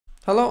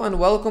Hello and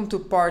welcome to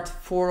part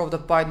 4 of the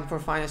Python for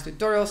Finance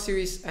tutorial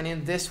series, and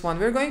in this one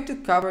we're going to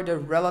cover the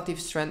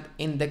relative strength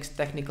index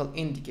technical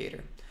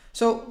indicator.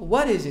 So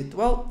what is it?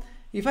 Well,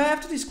 if I have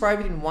to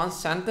describe it in one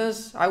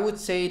sentence, I would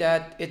say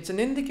that it's an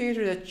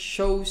indicator that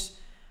shows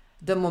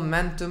the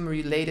momentum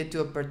related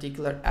to a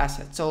particular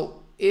asset.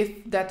 So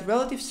if that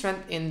relative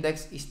strength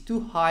index is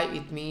too high,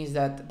 it means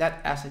that that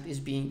asset is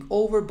being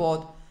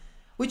overbought,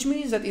 which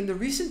means that in the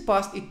recent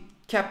past it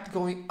kept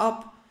going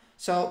up.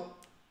 So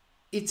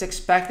it's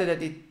expected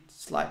that it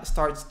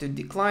starts to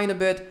decline a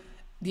bit.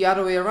 The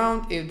other way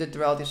around, if the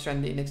relative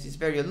strength index is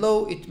very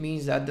low, it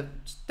means that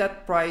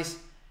that price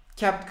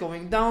kept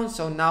going down.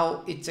 So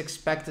now it's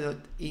expected that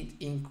it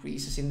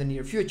increases in the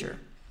near future.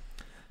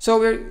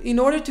 So in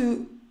order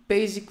to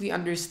basically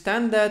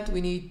understand that, we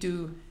need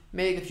to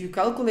make a few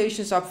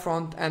calculations up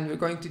front, and we're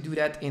going to do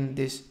that in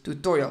this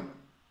tutorial.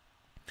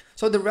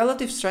 So the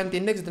relative strength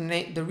index,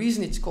 the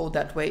reason it's called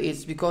that way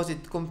is because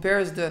it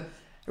compares the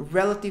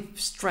relative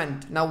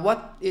strength. Now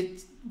what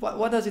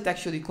does it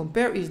actually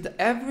compare is the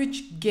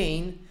average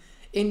gain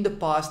in the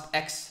past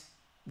X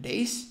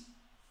days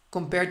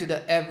compared to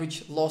the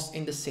average loss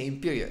in the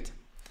same period.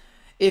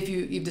 If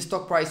the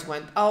stock price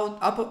went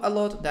up a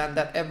lot, then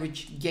that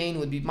average gain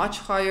would be much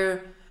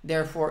higher,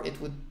 therefore it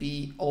would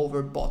be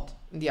overbought.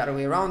 The other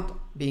way around,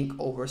 being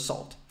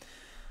oversold.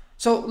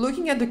 So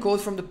looking at the code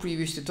from the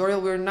previous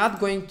tutorial, we're not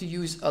going to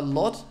use a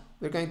lot.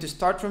 We're going to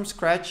start from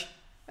scratch.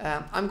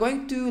 I'm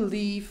going to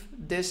leave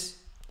this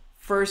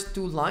first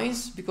two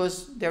lines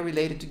because they're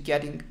related to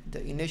getting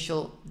the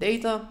initial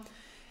data.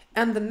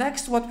 And the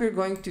next what we're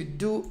going to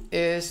do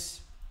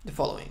is the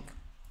following.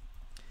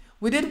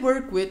 We did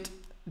work with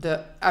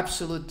the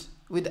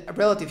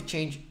relative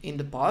change in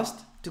the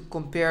past to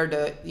compare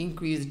the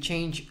increased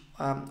change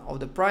of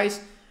the price.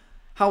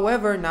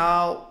 However,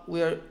 now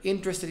we're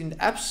interested in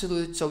the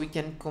absolute, so we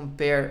can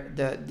compare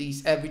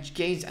these average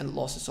gains and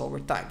losses over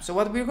time. So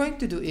what we're going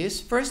to do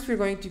is, first we're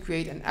going to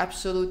create an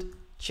absolute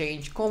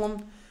change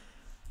column,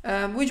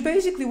 which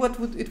basically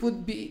it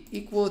would be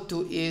equal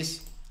to is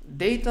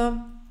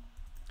data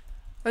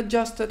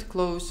adjusted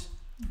close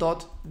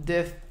dot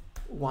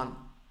diff1.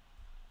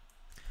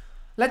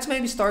 Let's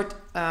maybe start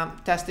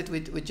test it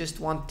with just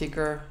one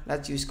ticker.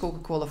 Let's use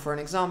Coca-Cola for an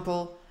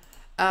example,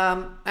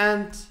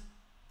 and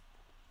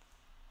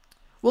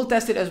we'll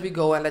test it as we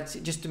go, and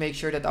just to make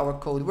sure that our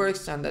code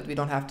works and that we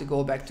don't have to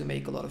go back to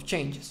make a lot of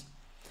changes.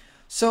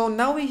 So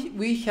now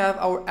we have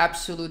our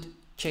absolute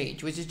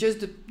change, which is just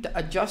the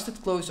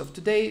adjusted close of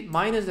today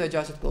minus the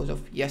adjusted close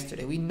of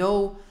yesterday. We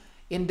know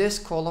in this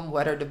column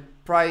whether the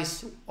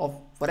price of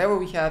whatever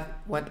we have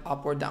went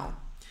up or down.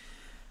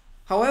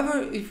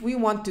 However, if we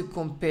want to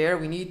compare,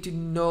 we need to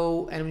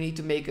know, and we need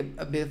to make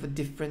a bit of a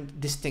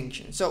different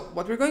distinction. So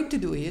what we're going to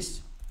do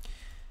is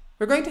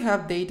we're going to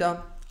have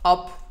data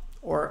up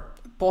or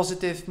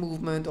positive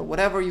movement or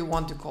whatever you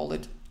want to call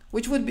it,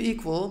 which would be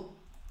equal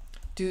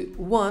to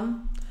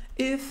 1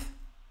 if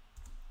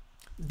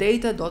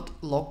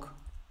data.log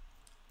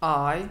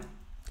I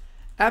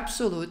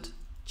absolute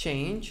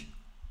change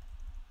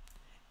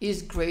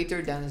is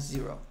greater than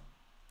 0,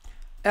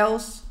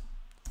 else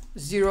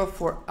 0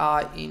 for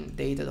I in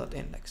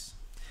data.index.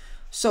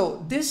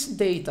 So this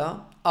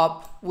data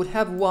up would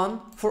have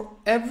 1 for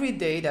every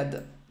day that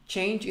the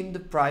change in the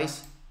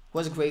price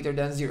was greater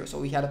than 0, so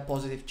we had a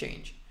positive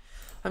change.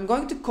 I'm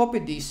going to copy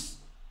this,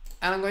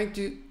 and I'm going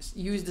to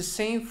use the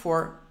same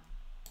for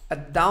a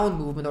down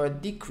movement or a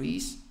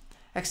decrease,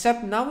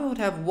 except now we would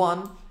have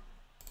 1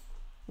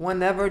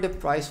 whenever the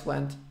price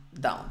went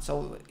down,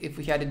 so if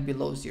we had it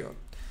below 0.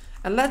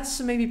 And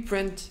let's maybe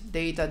print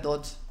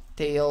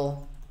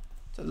data.tail,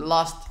 so the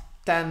last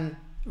 10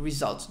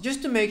 results,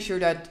 just to make sure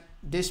that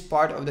this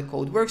part of the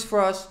code works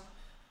for us.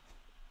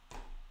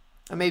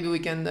 And maybe we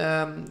can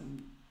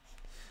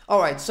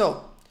alright,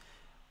 so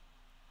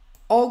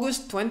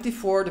August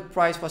 24, the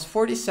price was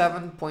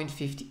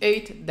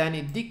 47.58, then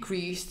it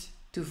decreased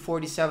to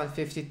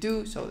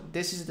 47.52, so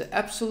this is the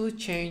absolute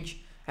change,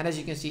 and as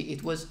you can see,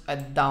 it was a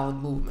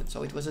down movement,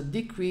 so it was a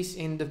decrease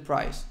in the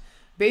price.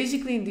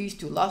 Basically, in these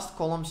two last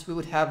columns, we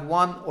would have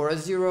 1 or a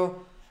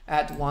 0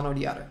 at one or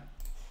the other.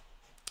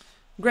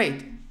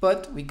 Great,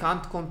 but we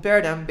can't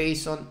compare them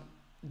based on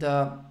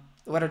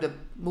whether the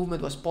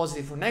movement was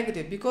positive or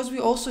negative, because we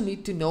also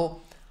need to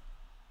know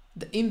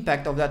the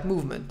impact of that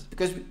movement,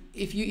 because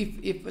if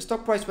a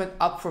stock price went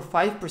up for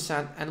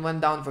 5% and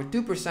went down for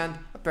 2%,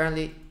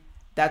 apparently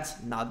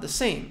that's not the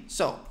same.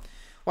 So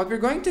what we're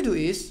going to do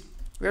is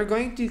we're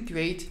going to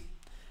create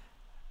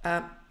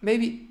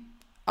maybe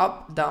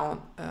up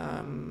down,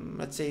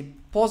 let's say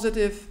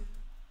positive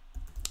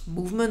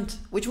movement,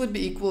 which would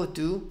be equal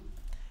to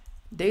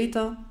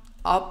data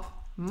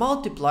up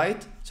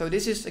multiplied, so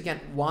this is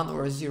again 1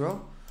 or a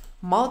 0,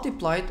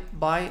 multiplied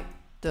by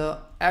the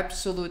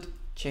absolute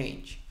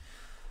change.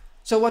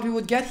 So what we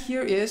would get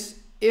here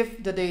is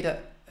if the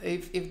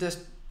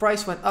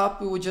price went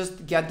up, we would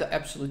just get the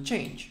absolute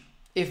change.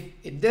 If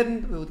it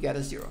didn't, we would get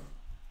a 0.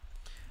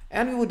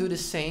 And we would do the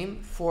same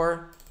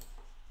for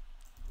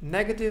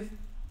negative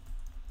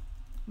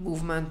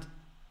movement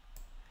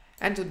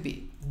and it would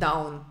be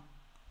down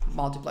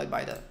multiplied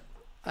by the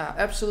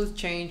absolute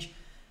change.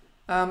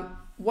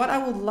 What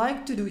I would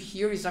like to do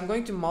here is I'm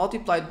going to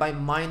multiply it by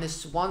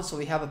 -1, so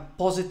we have a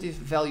positive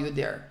value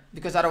there,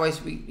 because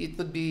otherwise it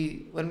would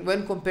be,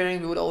 when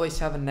comparing, we would always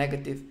have a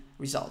negative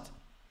result.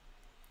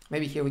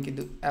 Maybe here we can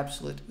do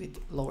absolute with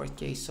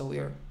lowercase, so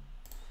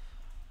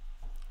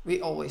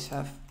we always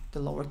have the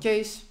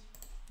lowercase,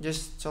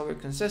 just so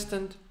we're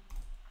consistent.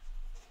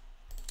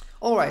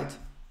 All right.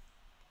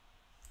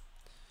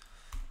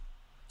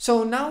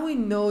 So now we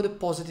know the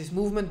positive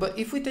movement, but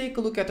if we take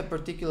a look at a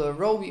particular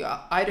row, we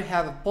either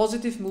have a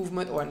positive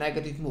movement or a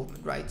negative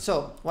movement, right?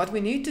 So what we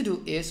need to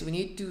do is we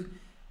need to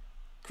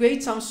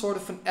create some sort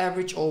of an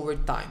average over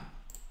time.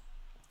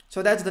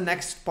 So that's the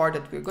next part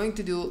that we're going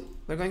to do.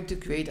 We're going to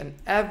create an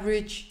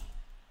average,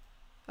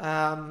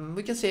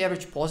 we can say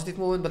average positive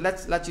movement, but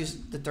let's use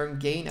the term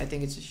gain. I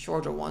think it's a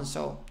shorter one.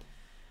 So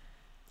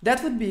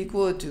that would be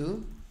equal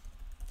to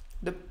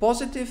the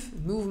positive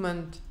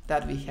movement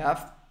that we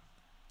have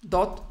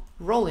dot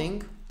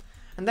rolling,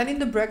 and then in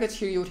the brackets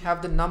here you would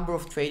have the number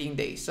of trading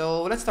days.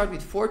 So let's start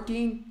with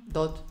 14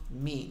 dot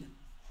mean,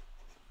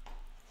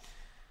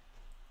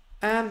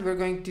 and we're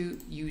going to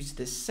use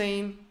the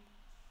same.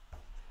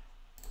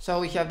 So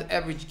we have the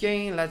average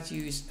gain. Let's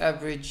use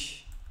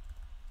average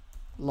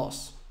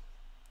loss,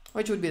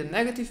 which would be the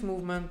negative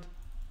movement,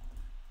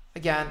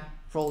 again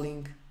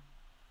rolling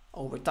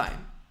over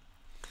time.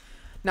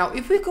 Now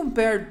if we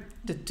compare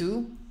the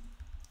two,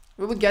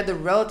 we would get the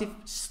relative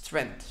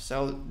strength.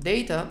 So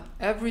data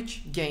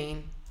average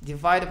gain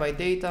divided by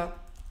data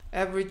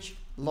average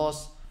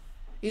loss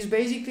is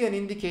basically an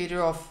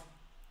indicator of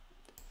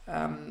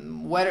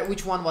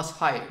which one was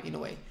higher in a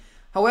way.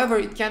 However,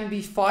 it can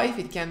be 5,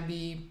 it can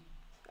be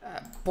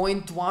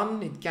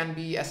 0.1, it can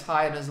be as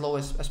high and as low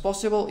as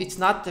possible. It's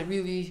not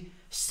really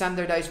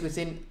standardized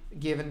within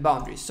given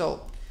boundaries.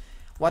 So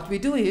what we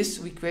do is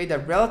we create a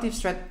relative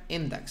strength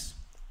index.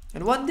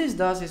 And what this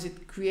does is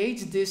it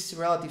creates this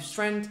relative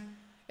strength,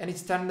 and it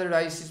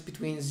standardizes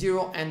between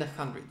 0 and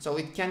 100. So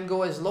it can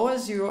go as low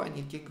as 0 and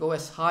it can go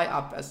as high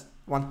up as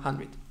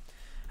 100.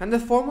 And the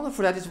formula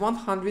for that is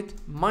 100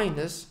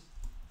 minus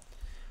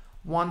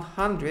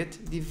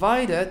 100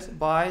 divided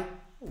by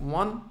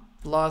 1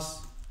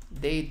 plus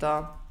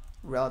data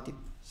relative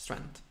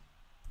strength.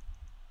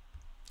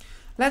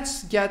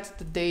 Let's get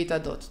the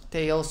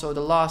data.tail, so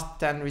the last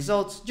 10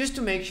 results, just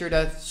to make sure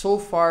that so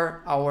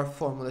far our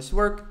formulas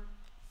work,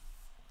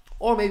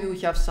 or maybe we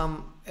have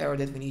some error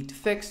that we need to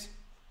fix.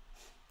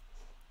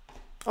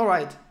 All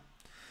right,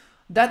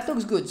 that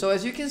looks good. So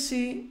as you can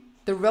see,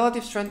 the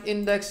relative strength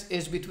index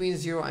is between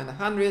 0 and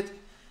 100.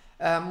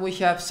 We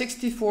have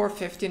 64,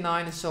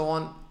 59, and so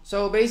on.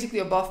 So basically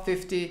above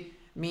 50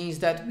 means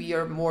that we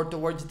are more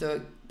towards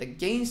the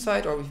gain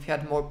side, or we've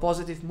had more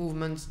positive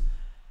movements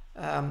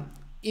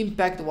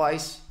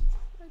impact-wise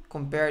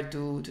compared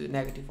to the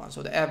negative one.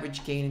 So the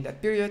average gain in that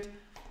period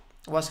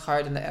was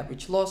higher than the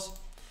average loss.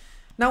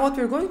 Now what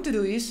we're going to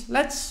do is,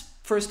 let's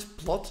first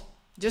plot,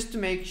 just to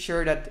make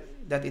sure that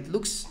it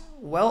looks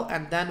well,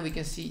 and then we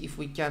can see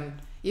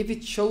if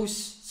it shows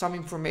some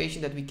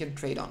information that we can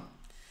trade on.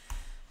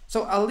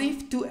 So I'll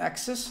leave two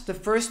axes. The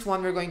first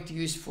one we're going to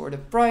use for the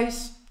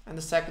price, and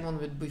the second one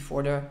would be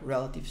for the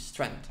relative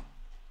strength.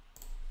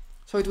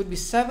 So it would be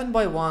 7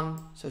 by 1,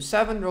 so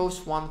 7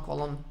 rows, 1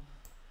 column.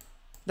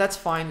 That's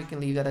fine, we can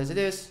leave that as it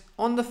is.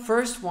 On the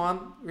first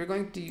one, we're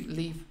going to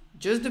leave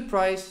just the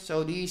price,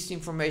 so this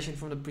information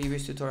from the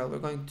previous tutorial we're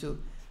going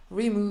to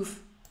remove.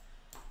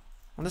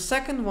 On the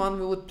second one,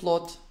 we would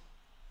plot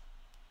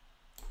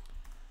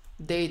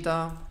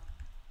data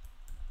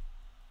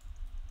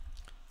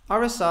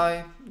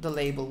RSI, the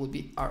label would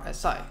be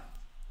RSI.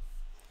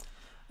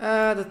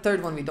 The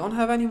third one we don't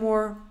have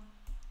anymore,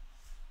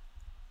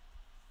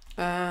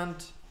 and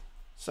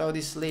so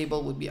this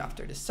label would be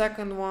after the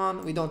second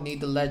one. We don't need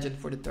the legend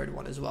for the third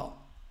one as well.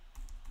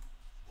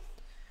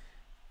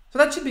 So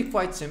that should be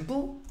quite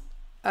simple.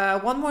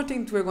 One more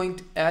thing we're going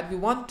to add, we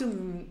want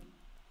to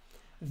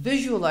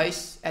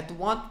visualize at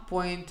what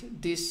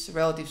point this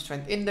relative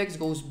strength index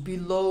goes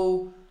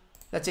below,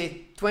 let's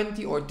say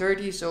 20 or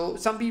 30. So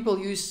some people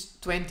use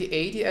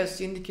 2080 as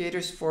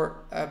indicators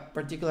for a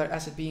particular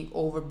asset being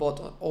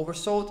overbought or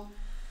oversold.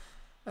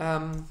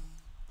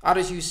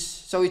 Others use,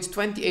 so it's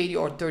 2080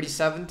 or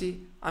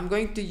 3070. I'm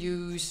going to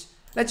use,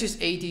 let's use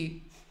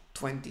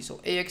 8020. So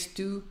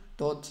AX2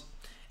 dot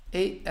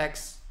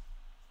AXH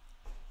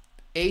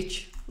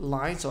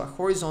line, so a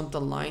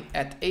horizontal line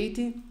at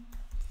 80.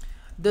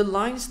 The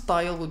line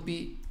style would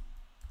be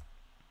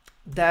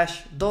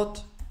dash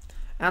dot,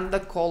 and the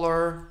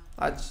color,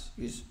 let's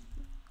use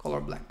color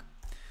black,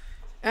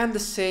 and the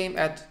same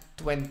at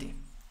 20.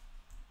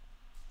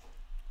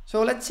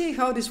 So let's see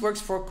how this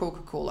works for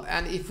Coca-Cola,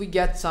 and if we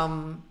get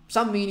some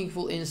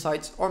meaningful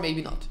insights, or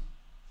maybe not.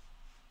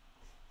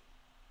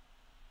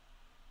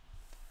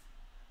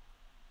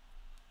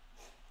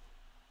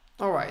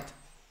 All right.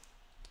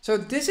 So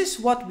this is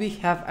what we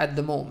have at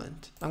the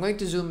moment. I'm going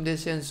to zoom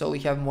this in so we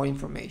have more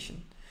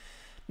information.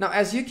 Now,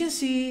 as you can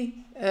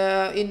see,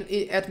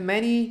 at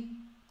many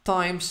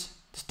times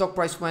the stock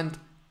price went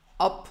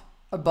up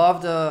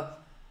above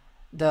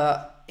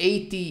the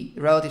 80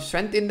 relative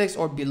strength index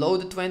or below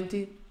the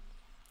 20.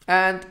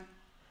 And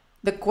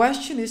the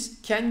question is,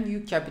 can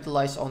you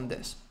capitalize on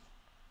this?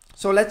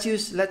 So let's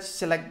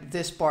select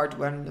this part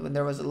when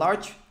there was a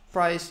large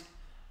price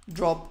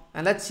drop,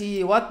 and let's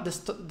see what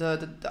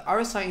the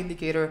RSI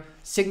indicator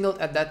signaled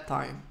at that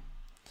time.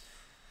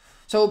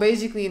 So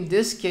basically in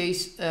this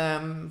case,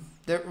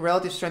 the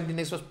relative strength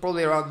index was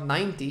probably around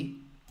 90,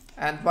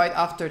 and right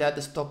after that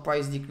the stock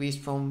price decreased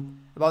from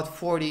about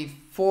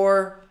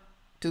 44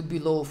 to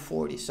below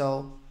 40.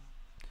 So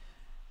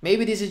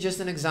maybe this is just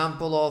an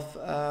example of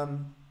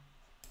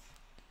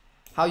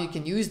how you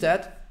can use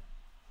that.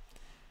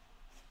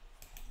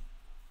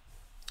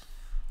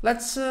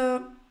 Let's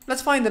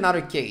find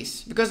another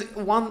case, because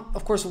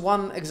of course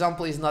one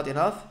example is not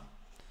enough.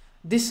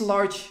 This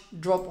large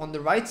drop on the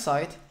right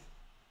side.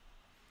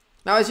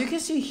 Now, as you can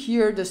see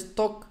here, the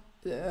stock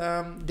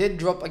did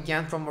drop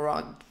again from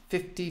around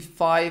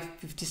 55,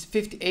 50,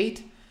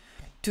 58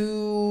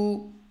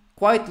 to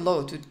quite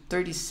low, to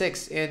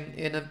 36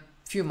 in a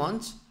few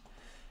months.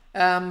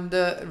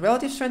 The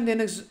relative strength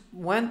index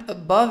went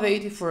above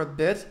 80 for a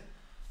bit,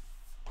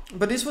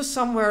 but this was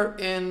somewhere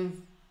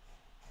in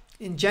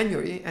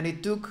January, and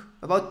it took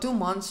about 2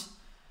 months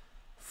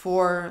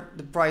for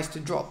the price to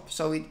drop.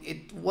 So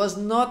it was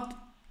not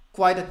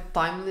quite a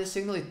timely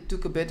signal. It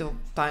took a bit of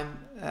time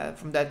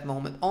from that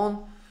moment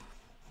on.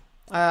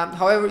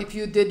 However, if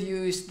you did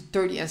use the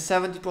 30 and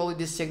 70, probably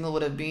this signal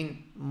would have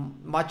been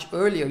much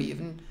earlier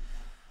even.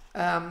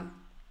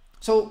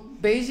 So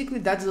basically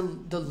that's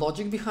the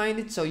logic behind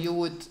it. So you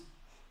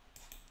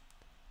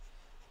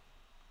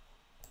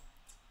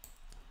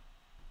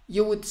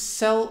would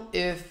sell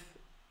if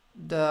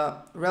the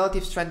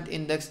relative strength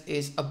index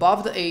is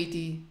above the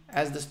 80,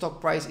 as the stock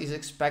price is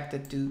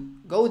expected to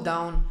go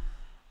down.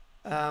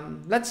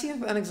 Let's see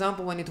an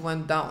example when it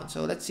went down.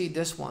 So let's see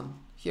this one.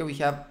 Here we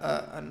have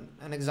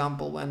an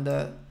example when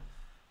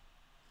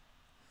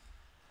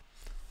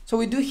so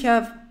we do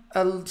have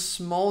a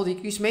small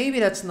decrease. Maybe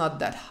that's not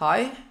that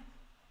high.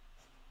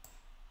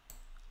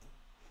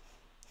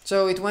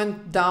 So it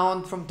went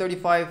down from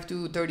 35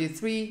 to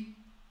 33,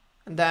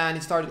 and then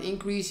it started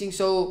increasing.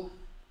 So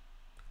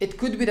it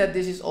could be that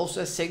this is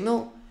also a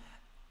signal.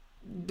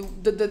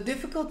 The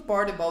difficult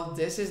part about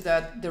this is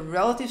that the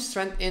relative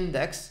strength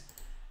index,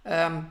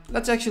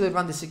 let's actually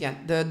run this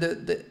again.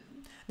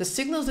 The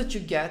signals that you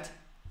get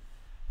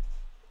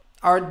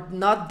are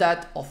not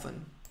that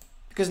often,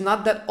 because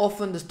not that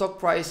often the stock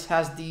price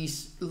has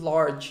these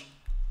large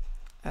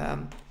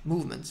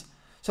movements.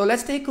 So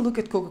let's take a look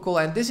at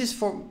Coca-Cola, and this is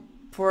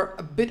for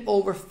a bit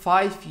over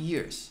 5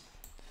 years.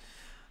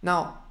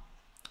 Now,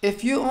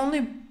 if you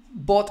only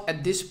bought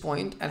at this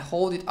point and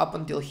hold it up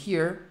until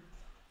here,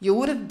 you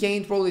would have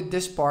gained probably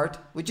this part,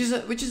 which is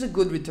a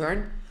good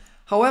return.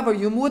 However,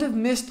 you would have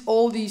missed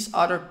all these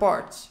other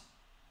parts.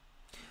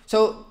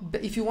 So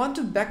if you want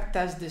to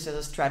backtest this as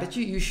a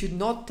strategy, you should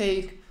not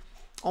take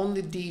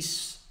only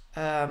these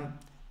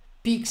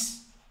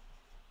peaks,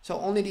 so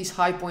only these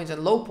high points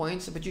and low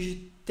points, but you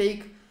should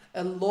take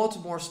a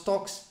lot more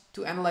stocks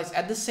to analyze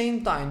at the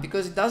same time,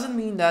 because it doesn't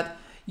mean that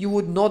you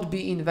would not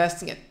be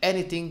investing at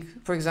anything,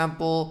 for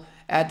example,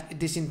 at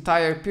this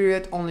entire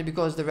period, only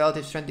because the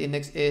relative strength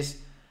index is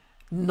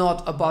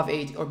not above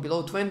 80 or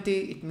below 20.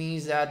 It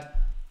means that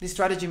this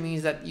strategy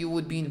means that you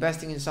would be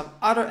investing in some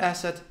other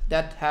asset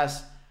that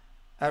has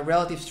a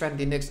relative strength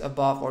index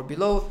above or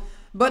below.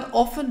 But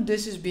often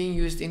this is being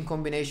used in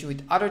combination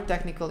with other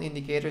technical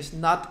indicators,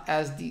 not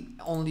as the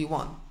only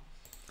one.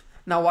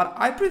 Now, what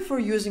I prefer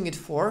using it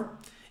for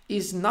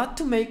is not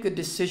to make a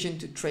decision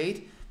to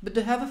trade, but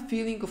to have a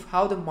feeling of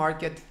how the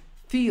market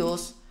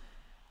feels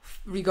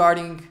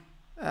regarding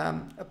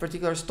a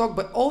particular stock,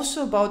 but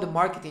also about the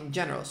market in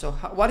general. So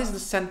what is the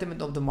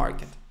sentiment of the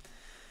market?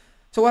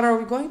 So what are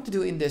we going to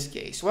do in this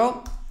case?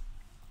 Well,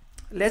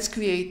 let's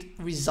create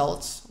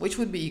results, which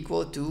would be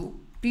equal to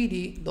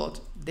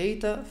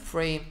pd.data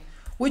frame,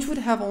 which would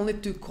have only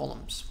 2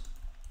 columns.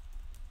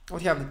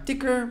 We have the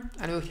ticker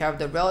and we have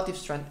the relative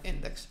strength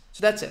index.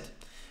 So that's it.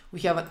 We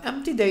have an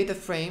empty data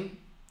frame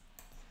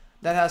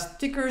that has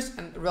tickers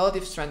and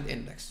relative strength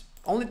index,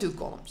 only 2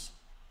 columns.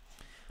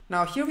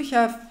 Now here we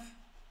have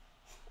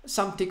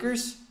some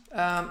tickers.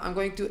 I'm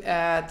going to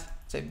add,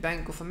 say,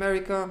 Bank of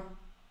America.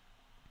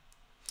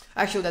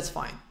 Actually, that's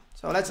fine.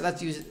 So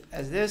let's use it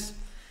as this.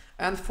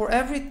 And for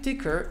every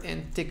ticker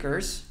in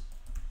tickers,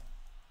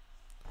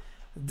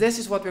 this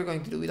is what we're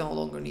going to do. We no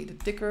longer need a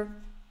ticker.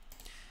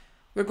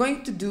 We're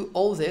going to do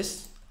all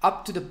this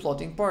up to the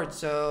plotting part.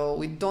 So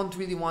we don't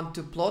really want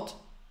to plot.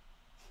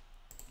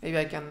 Maybe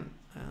I can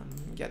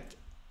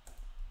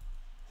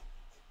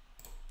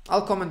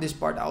I'll comment this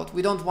part out.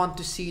 We don't want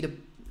to see the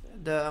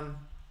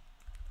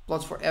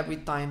plots for every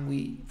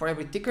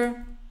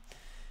ticker.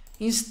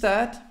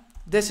 Instead,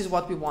 this is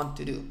what we want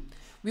to do.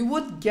 We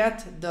would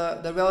get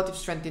the relative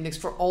strength index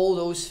for all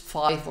those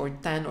 5 or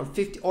 10 or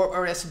 50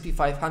 or S&P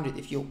 500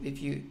 if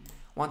you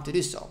want to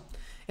do so.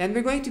 And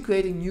we're going to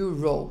create a new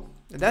row.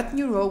 That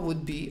new row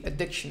would be a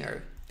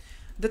dictionary.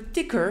 the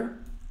ticker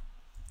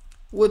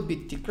would be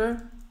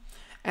ticker,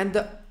 and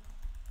the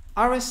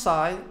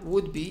RSI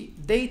would be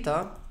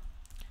data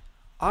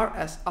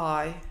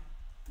RSI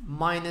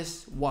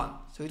 -1.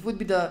 So it would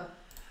be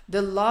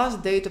the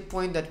last data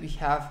point that we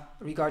have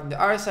regarding the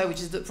RSI,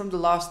 which is from the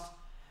last,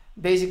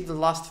 basically the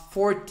last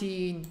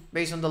 14,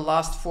 based on the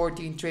last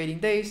 14 trading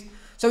days.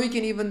 So we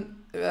can even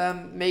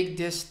make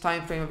this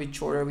time frame a bit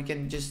shorter. We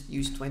can just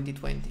use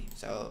 2020.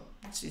 So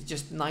it's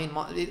just 9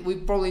 months. We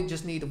probably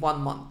just need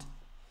 1 month,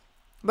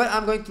 but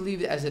I'm going to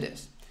leave it as it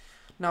is.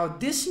 Now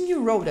this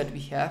new row that we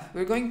have,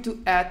 we're going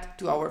to add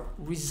to our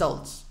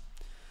results.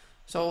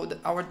 So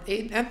our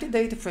empty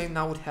data frame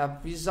now would have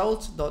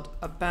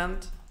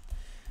results.append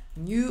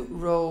new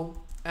row,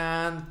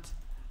 and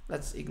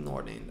let's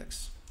ignore the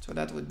index. So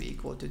that would be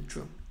equal to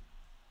true.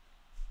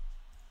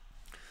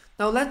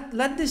 Now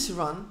let this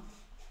run,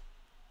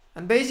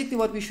 and basically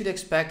what we should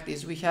expect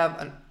is we have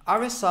an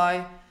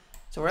RSI,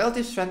 so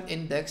relative strength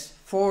index,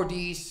 for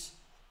these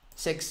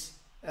 6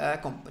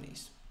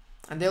 companies,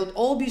 and they'll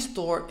all be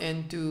stored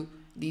into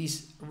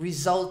these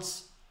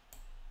results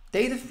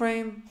data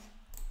frame.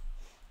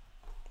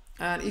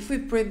 And if we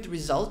print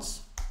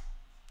results,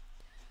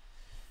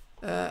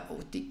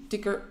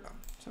 ticker,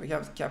 so we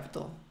have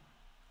capital.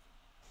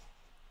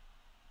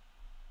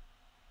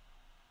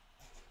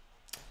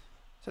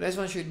 So this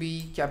one should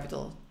be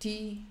capital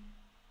T.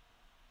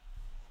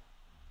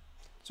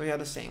 So we have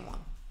the same one.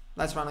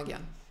 Let's run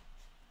again.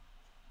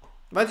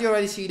 But you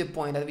already see the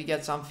point that we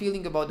get some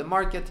feeling about the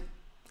market,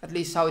 at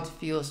least how it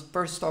feels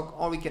per stock,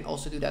 or we can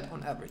also do that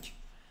on average.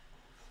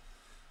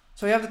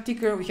 So we have the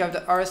ticker, we have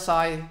the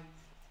RSI.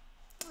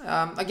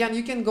 Again,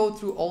 you can go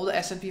through all the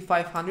S&P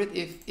 500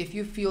 if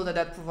you feel that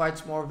that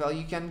provides more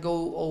value. You can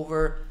go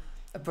over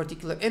a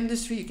particular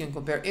industry, you can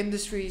compare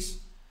industries.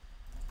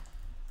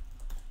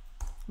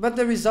 But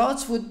the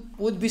results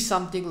would be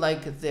something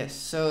like this.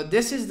 So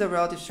this is the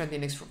relative strength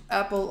index from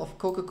Apple, of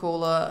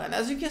Coca-Cola, and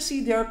as you can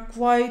see, they are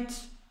quite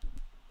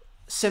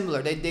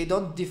similar. They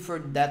don't differ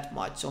that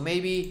much. So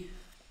maybe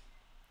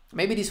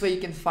this way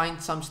you can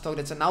find some stock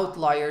that's an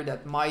outlier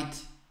that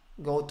might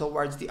go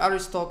towards the other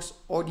stocks,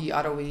 or the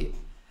other way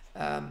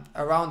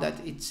around, that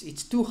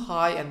it's too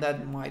high and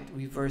that might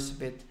reverse a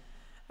bit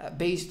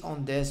based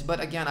on this.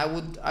 But again, I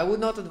would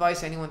not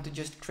advise anyone to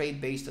just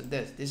trade based on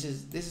this. This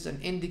is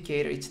an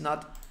indicator. It's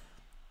not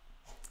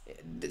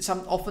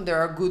often there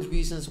are good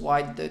reasons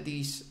why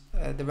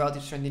the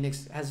relative strength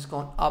index has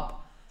gone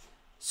up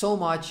so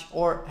much,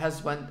 or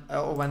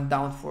went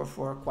down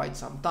for quite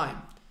some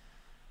time.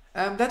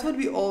 That would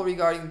be all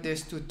regarding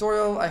this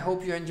tutorial. I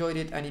hope you enjoyed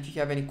it, and if you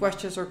have any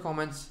questions or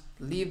comments,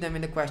 leave them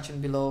in the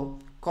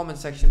comment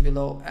section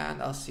below,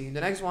 and I'll see you in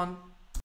the next one.